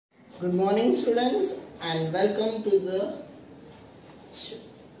Good morning students and welcome to the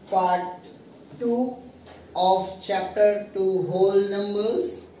part 2 of chapter 2 whole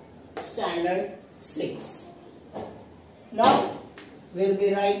numbers standard 6. Now we will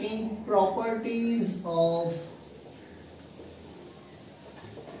be writing properties of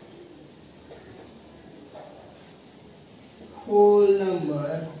whole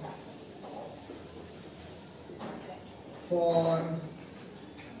number for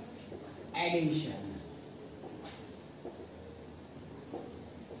addition.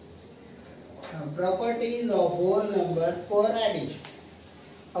 Now, properties of whole number for addition.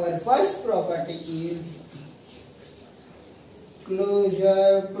 Our first property is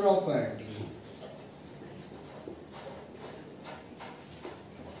closure property.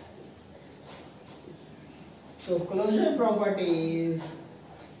 So closure property is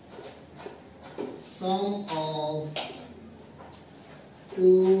sum of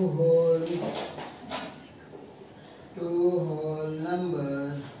two whole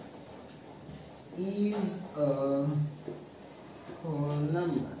number is a whole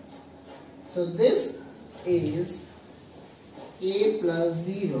number. So this is a plus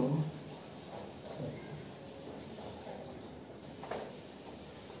 0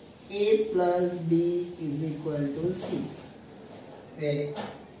 a plus b is equal to c, where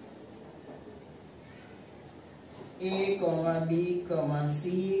a comma b comma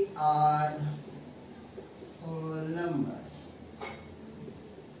c are whole numbers.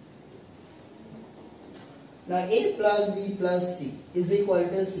 Now a plus b plus c is equal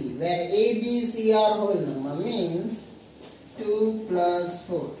to c, where a, b, c are whole number, means 2 plus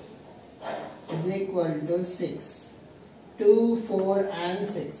 4 is equal to 6. 2, 4 and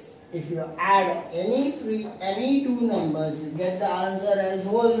 6. If you add any two numbers, you get the answer as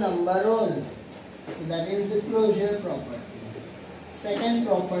whole number only. So that is the closure property. Second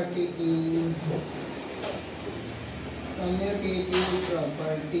property is commutative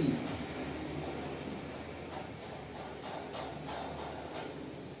property.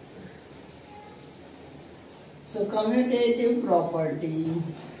 So commutative property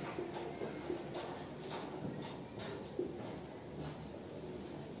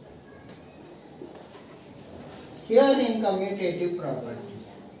here in commutative property,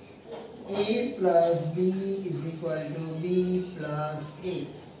 a plus b is equal to b plus a,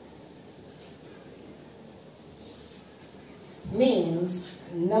 means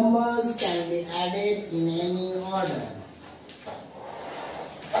numbers can be added in any order.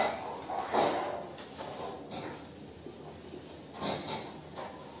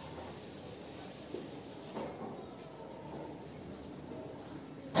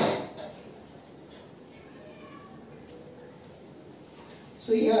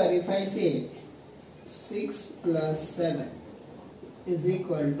 So here if I say 6 plus 7 is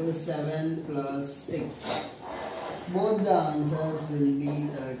equal to 7 plus 6, both the answers will be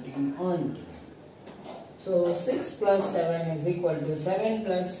 13 only. So 6 plus 7 is equal to 7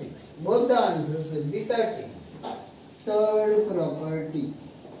 plus 6, both the answers will be 13. Third property,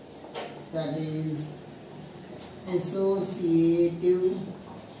 that is associative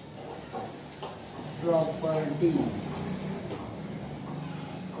property.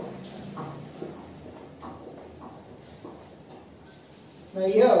 Now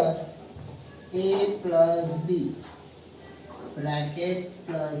here a plus b bracket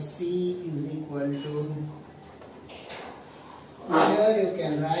plus c is equal to, here you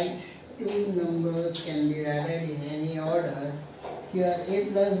can write two numbers can be added in any order. Here a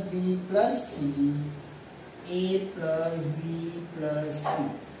plus b plus c, a plus b plus c,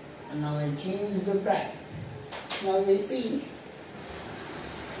 and now I change the bracket. Now we see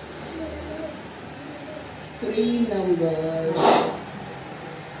three numbers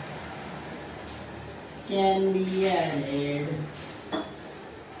can be added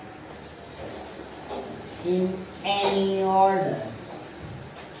in any order.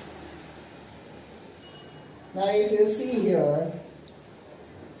 Now if you see here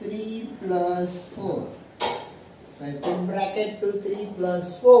 3 plus 4, if I put bracket to 3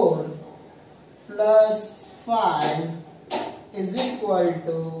 plus 4 plus 5 is equal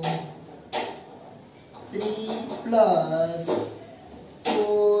to 3 plus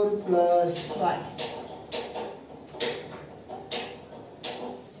 4 plus 5.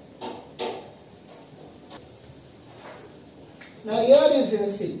 Now here if you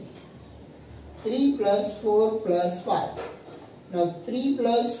see 3 plus 4 plus 5. Now 3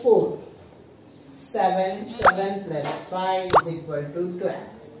 plus 4, 7, 7 plus 5 is equal to 12.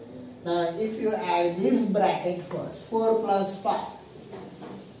 Now if you add this bracket first, 4 plus 5,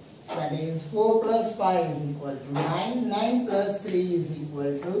 That is 4 plus 5 is equal to 9. 9 plus 3 is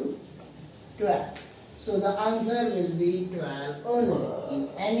equal to 12. So the answer will be 12 only. In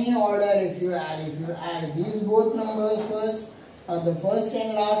any order, if you add these both numbers first, or the first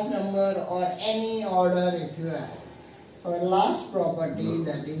and last number, or any order if you add. Our last property,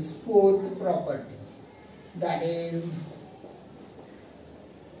 that is fourth property, that is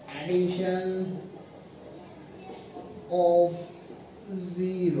addition of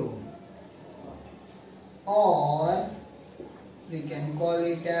 0, or we can call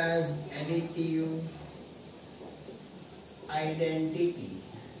it as additive identity.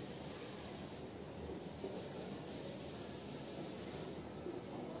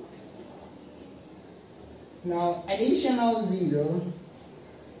 Now addition of 0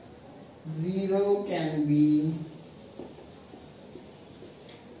 can be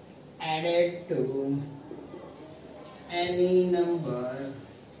added to any number.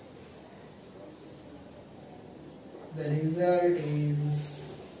 The result is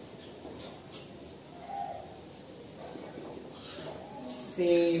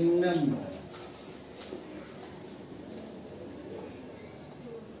same number.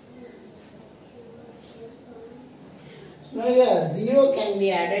 Now here 0 can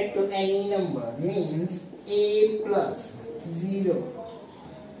be added to any number, means a plus 0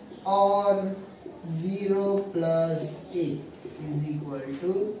 or 0 plus a is equal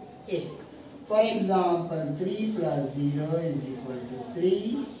to a. For example, 3 plus 0 is equal to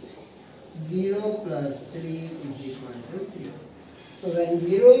 3, 0 plus 3 is equal to 3. So when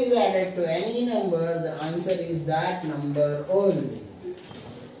 0 is added to any number, the answer is that number only.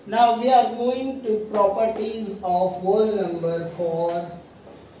 Now we are going to properties of whole number for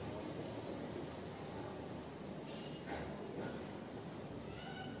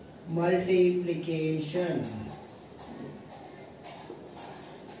multiplication.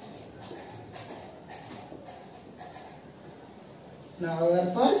 Now our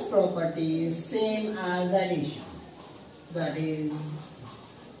first property is same as addition, that is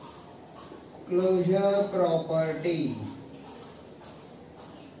closure property.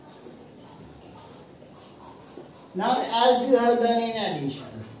 Now as you have done in addition,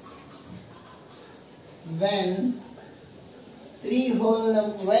 when two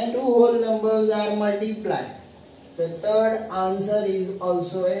whole numbers are multiplied, the third answer is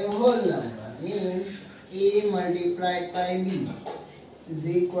also a whole number, means a multiplied by b is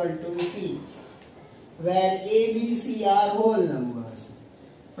equal to c, where a, b, c are whole numbers.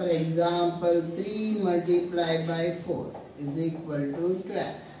 For example, 3 multiplied by 4 is equal to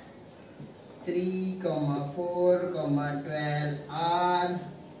 12. 3, 4, 12 are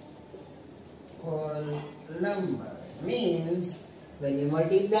whole numbers, means when you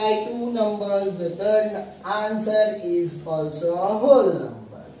multiply two numbers, the third answer is also a whole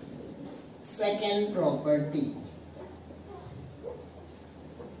number. Second property,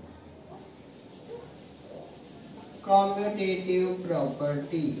 commutative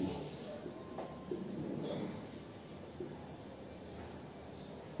property.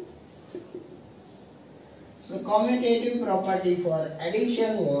 So commutative property for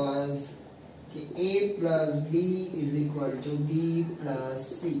addition was a plus b is equal to b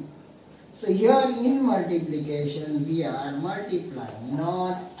plus c. So here in multiplication we are multiplying,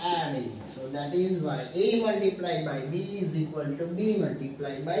 not adding. So that is why a multiplied by b is equal to b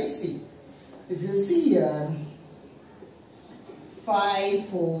multiplied by c. If you see here, 5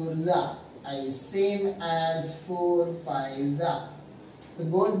 4s is same as 4 5s. So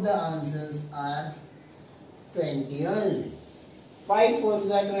both the answers are 20 only. 5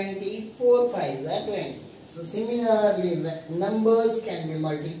 4s are 20, 4 5s are 20. So similarly, numbers can be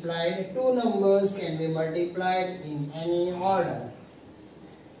multiplied, two numbers can be multiplied in any order.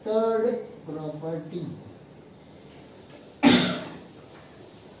 Third property,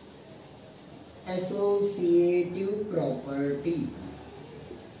 associative property.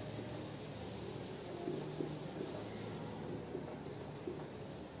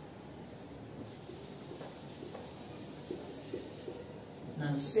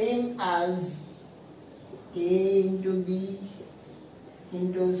 Now same as a into b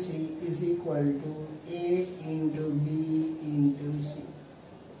into c is equal to a into b into c.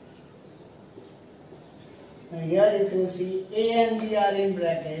 Now here if you see a and b are in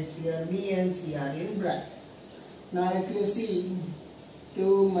brackets, here b and c are in brackets. Now if you see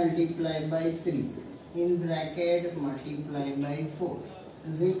 2 multiplied by 3 in bracket multiplied by 4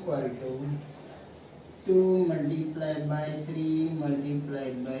 is equal to 2 multiplied by 3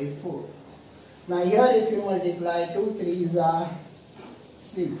 multiplied by 4. Now here if you multiply 2 3s are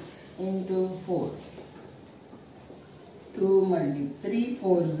 6 into 4 2 3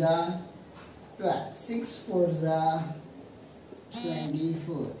 4s are 12. 6 4s are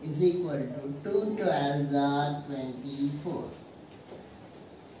 24 is equal to 2 12s are 24.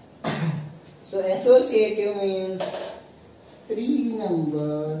 So associative means three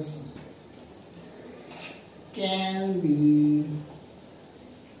numbers can be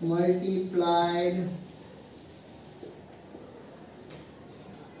multiplied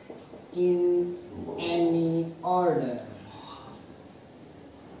in any order.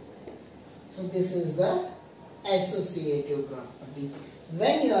 So this is the associative property.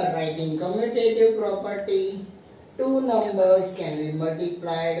 When you are writing commutative property, two numbers can be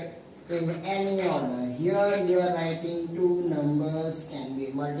multiplied in any order. Here you are writing two numbers can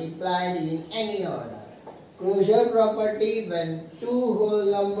be multiplied in any order. Closure property, when two whole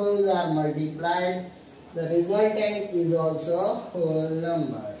numbers are multiplied, the resultant is also a whole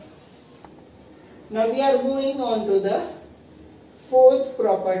number. Now we are going on to the fourth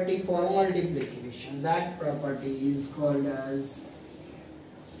property for multiplication. That property is called as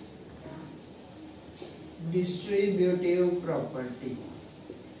distributive property.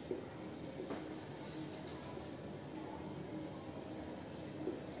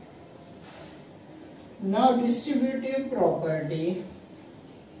 Now distributive property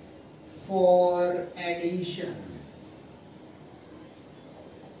for addition.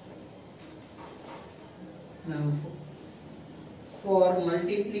 Now for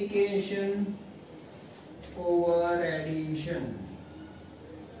multiplication over addition.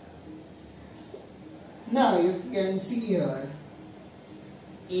 Now you can see here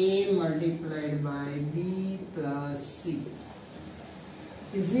A multiplied by B plus C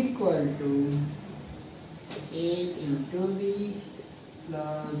is equal to A into B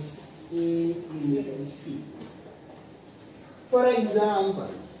plus A into C. For example,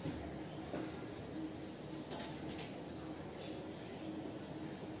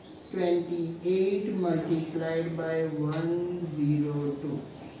 (28) multiplied by 102.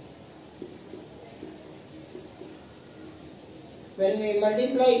 When we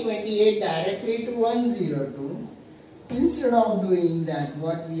multiply 28 directly to 102, instead of doing that,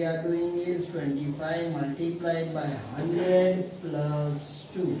 what we are doing is 25 multiplied by 100 plus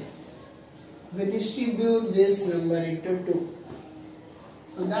 2. We distribute this number into 2.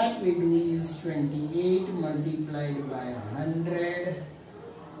 So that we do is 28 multiplied by 100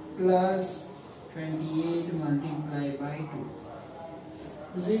 plus 28 multiplied by 2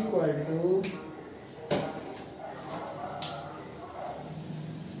 is equal to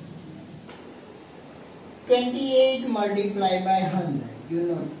 28 multiplied by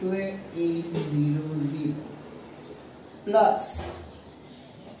 100, 2800 plus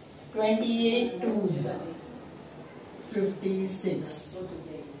 28 twos 56.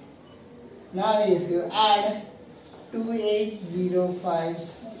 Now if you add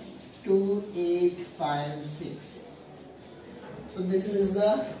 2805 2856. So this is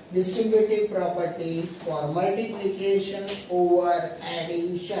the distributive property for multiplication over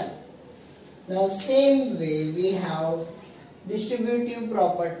addition. Now same way we have distributive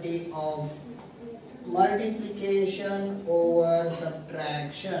property of multiplication over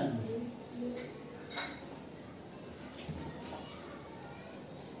subtraction.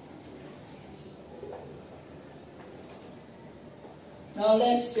 Now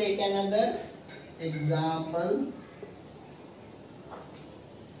let's take another example.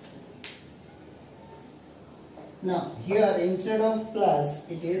 Now here instead of plus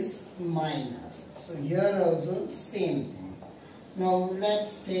it is minus. So here also same thing. Now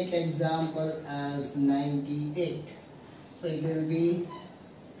let's take example as 98. So it will be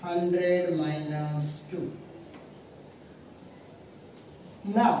 100 minus 2.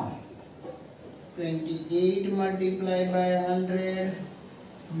 Now 28 multiplied by 100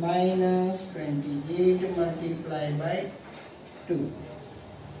 minus 28 multiplied by 2.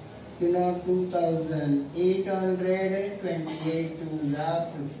 2800, 28 2s are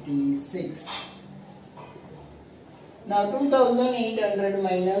 56. Now 2800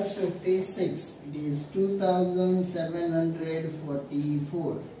 minus 56, it is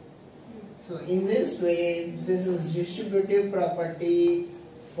 2744. So in this way, this is distributive property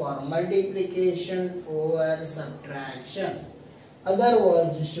for multiplication over subtraction. Other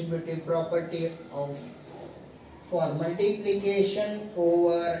was distributive property of for multiplication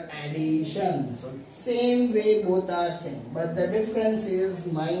over addition. So same way both are same, but the difference is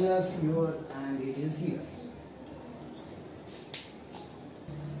minus here and it is here.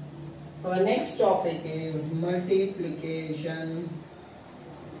 Our next topic is multiplication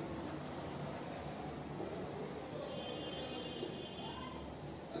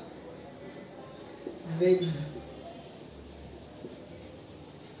with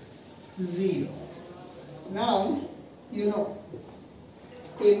 0. Now you know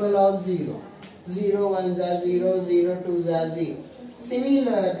table of 0. 0 1s are 0, 0 2s are 0.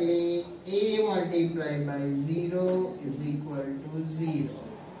 Similarly, a multiplied by 0 is equal to 0.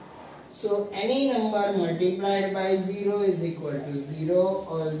 So any number multiplied by 0 is equal to 0,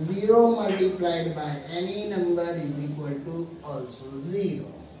 or 0 multiplied by any number is equal to also 0.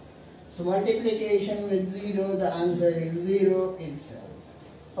 So multiplication with 0, the answer is 0 itself.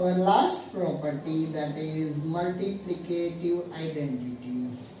 Our last property, that is multiplicative identity.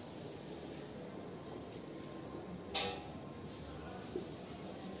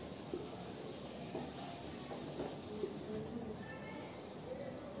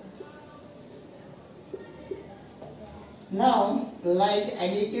 Now, like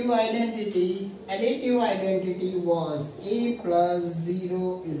additive identity was a plus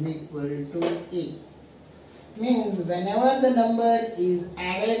 0 is equal to a. Means whenever the number is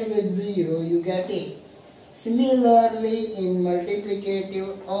added with 0, you get a. Similarly, in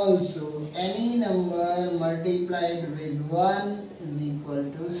multiplicative also, any number multiplied with 1 is equal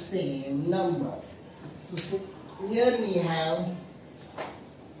to same number. So here we have,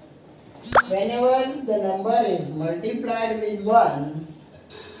 whenever the number is multiplied with 1,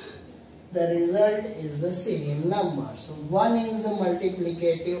 the result is the same number. So 1 is the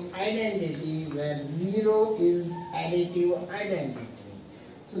multiplicative identity, where 0 is additive identity.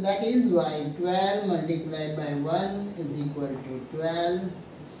 So that is why 12 multiplied by 1 is equal to 12.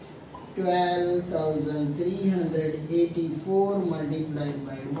 12,384 multiplied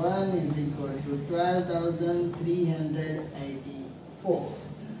by 1 is equal to 12,384.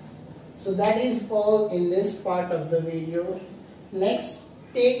 So that is all in this part of the video. Next,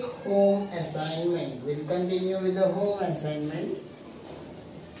 take home assignment. We'll continue with the home assignment.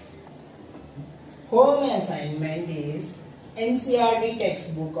 Home assignment is NCERT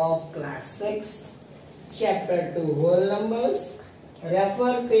textbook of class 6, chapter 2, whole numbers.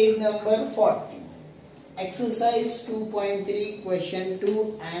 Refer page number 40. Exercise 2.3, question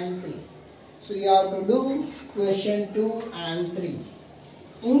 2 and 3. So you have to do question 2 and 3.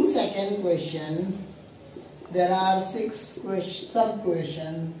 In second question, there are 6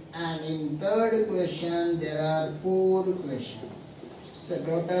 sub-questions, and in third question, there are 4 questions. So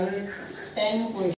total 10 questions.